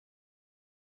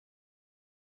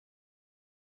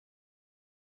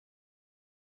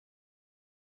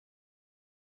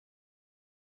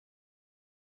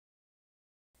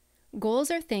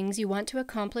Goals are things you want to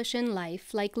accomplish in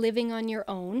life, like living on your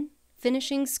own,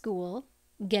 finishing school,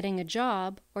 getting a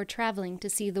job, or traveling to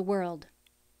see the world.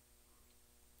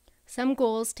 Some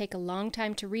goals take a long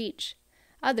time to reach.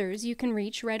 Others you can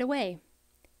reach right away.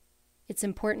 It's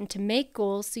important to make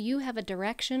goals so you have a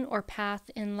direction or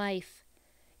path in life.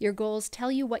 Your goals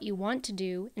tell you what you want to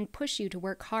do and push you to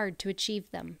work hard to achieve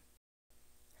them.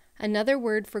 Another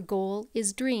word for goal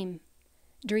is dream.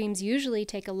 Dreams usually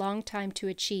take a long time to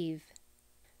achieve.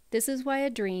 This is why a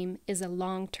dream is a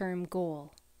long-term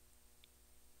goal.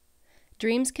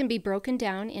 Dreams can be broken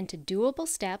down into doable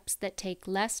steps that take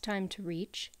less time to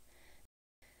reach.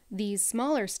 These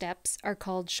smaller steps are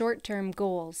called short-term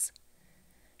goals.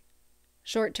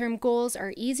 Short-term goals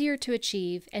are easier to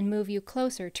achieve and move you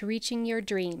closer to reaching your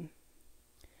dream.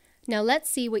 Now let's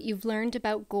see what you've learned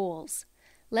about goals.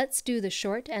 Let's do the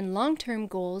short and long-term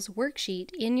goals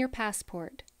worksheet in your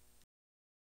passport.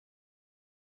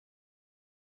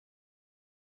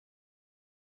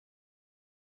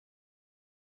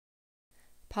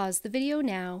 Pause the video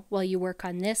now while you work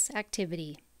on this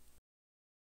activity.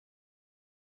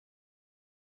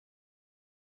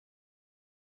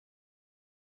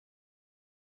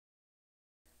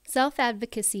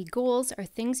 Self-advocacy goals are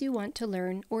things you want to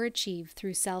learn or achieve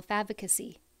through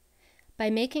self-advocacy. By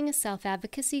making a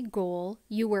self-advocacy goal,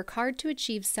 you work hard to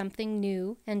achieve something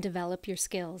new and develop your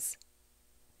skills.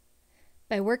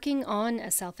 By working on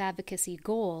a self-advocacy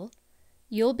goal,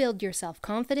 you'll build your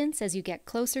self-confidence as you get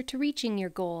closer to reaching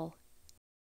your goal.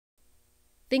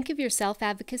 Think of your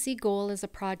self-advocacy goal as a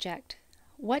project.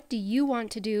 What do you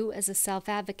want to do as a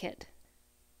self-advocate?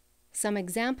 Some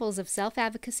examples of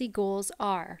self-advocacy goals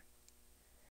are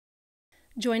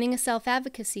joining a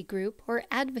self-advocacy group or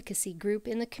advocacy group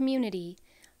in the community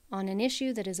on an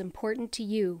issue that is important to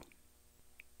you,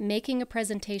 making a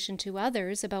presentation to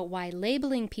others about why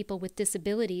labeling people with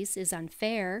disabilities is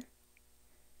unfair,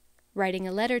 writing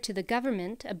a letter to the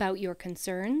government about your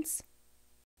concerns,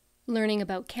 learning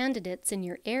about candidates in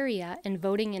your area and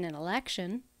voting in an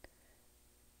election,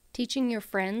 teaching your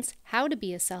friends how to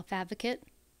be a self-advocate,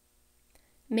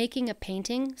 making a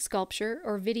painting, sculpture,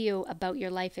 or video about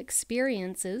your life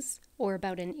experiences or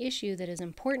about an issue that is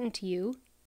important to you,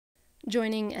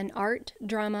 joining an art,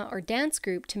 drama, or dance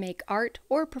group to make art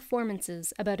or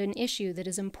performances about an issue that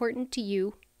is important to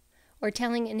you, or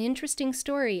telling an interesting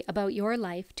story about your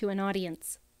life to an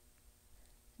audience.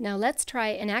 Now let's try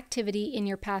an activity in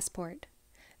your passport.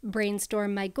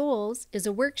 Brainstorm My Goals is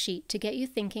a worksheet to get you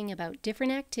thinking about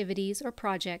different activities or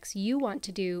projects you want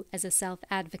to do as a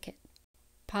self-advocate.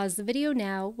 Pause the video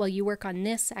now while you work on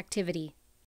this activity.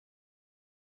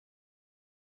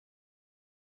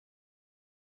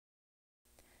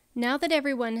 Now that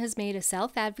everyone has made a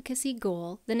self-advocacy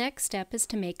goal, the next step is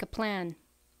to make a plan.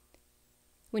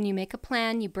 When you make a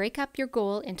plan, you break up your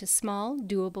goal into small,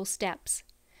 doable steps.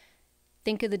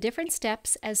 Think of the different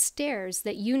steps as stairs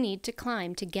that you need to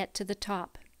climb to get to the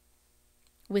top.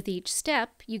 With each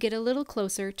step, you get a little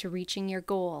closer to reaching your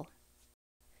goal.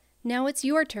 Now it's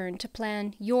your turn to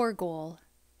plan your goal.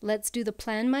 Let's do the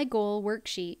Plan My Goal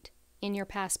worksheet in your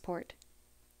passport.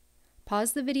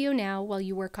 Pause the video now while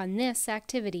you work on this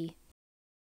activity.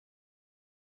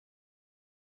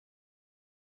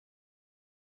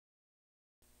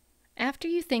 After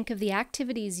you think of the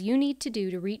activities you need to do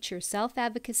to reach your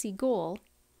self-advocacy goal,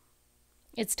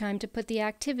 it's time to put the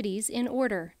activities in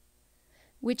order.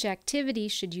 Which activity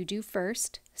should you do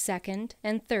first, second,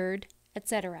 and third,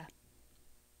 etc.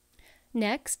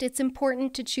 Next, it's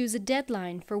important to choose a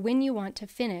deadline for when you want to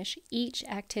finish each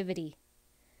activity.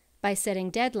 By setting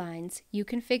deadlines, you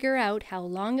can figure out how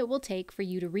long it will take for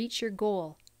you to reach your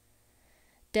goal.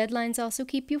 Deadlines also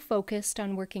keep you focused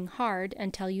on working hard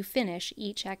until you finish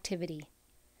each activity.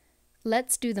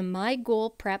 Let's do the My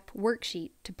Goal Prep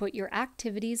worksheet to put your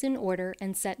activities in order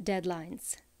and set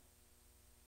deadlines.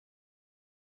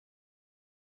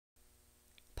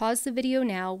 Pause the video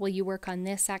now while you work on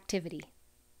this activity.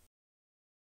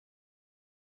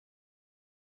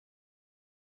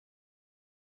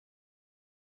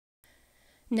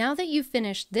 Now that you've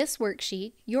finished this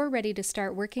worksheet, you're ready to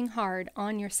start working hard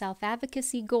on your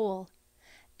self-advocacy goal.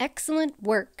 Excellent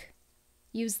work!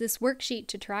 Use this worksheet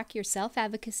to track your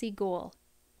self-advocacy goal.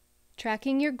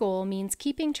 Tracking your goal means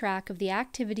keeping track of the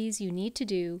activities you need to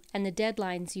do and the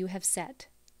deadlines you have set.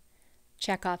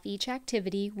 Check off each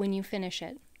activity when you finish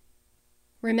it.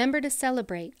 Remember to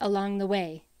celebrate along the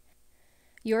way.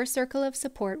 Your circle of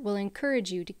support will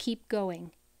encourage you to keep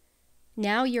going.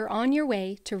 Now you're on your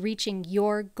way to reaching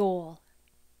your goal.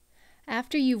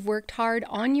 After you've worked hard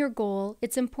on your goal,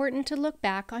 it's important to look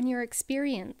back on your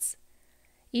experience.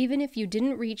 Even if you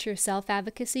didn't reach your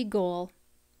self-advocacy goal,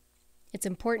 It's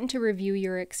important to review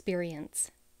your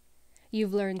experience.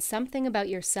 You've learned something about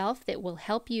yourself that will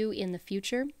help you in the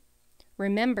future.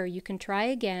 Remember, you can try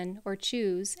again or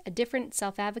choose a different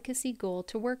self-advocacy goal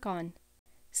to work on.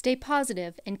 Stay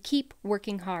positive and keep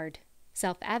working hard.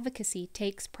 Self-advocacy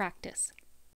takes practice.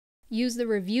 Use the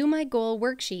Review My Goal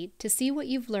worksheet to see what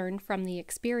you've learned from the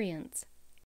experience.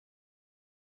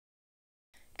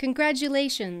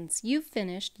 Congratulations! You've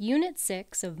finished Unit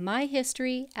 6 of My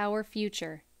History, Our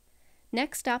Future.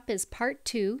 Next up is Part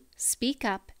 2, Speak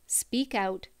Up, Speak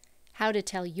Out, How to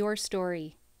Tell Your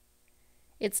Story.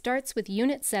 It starts with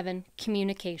Unit 7,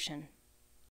 Communication.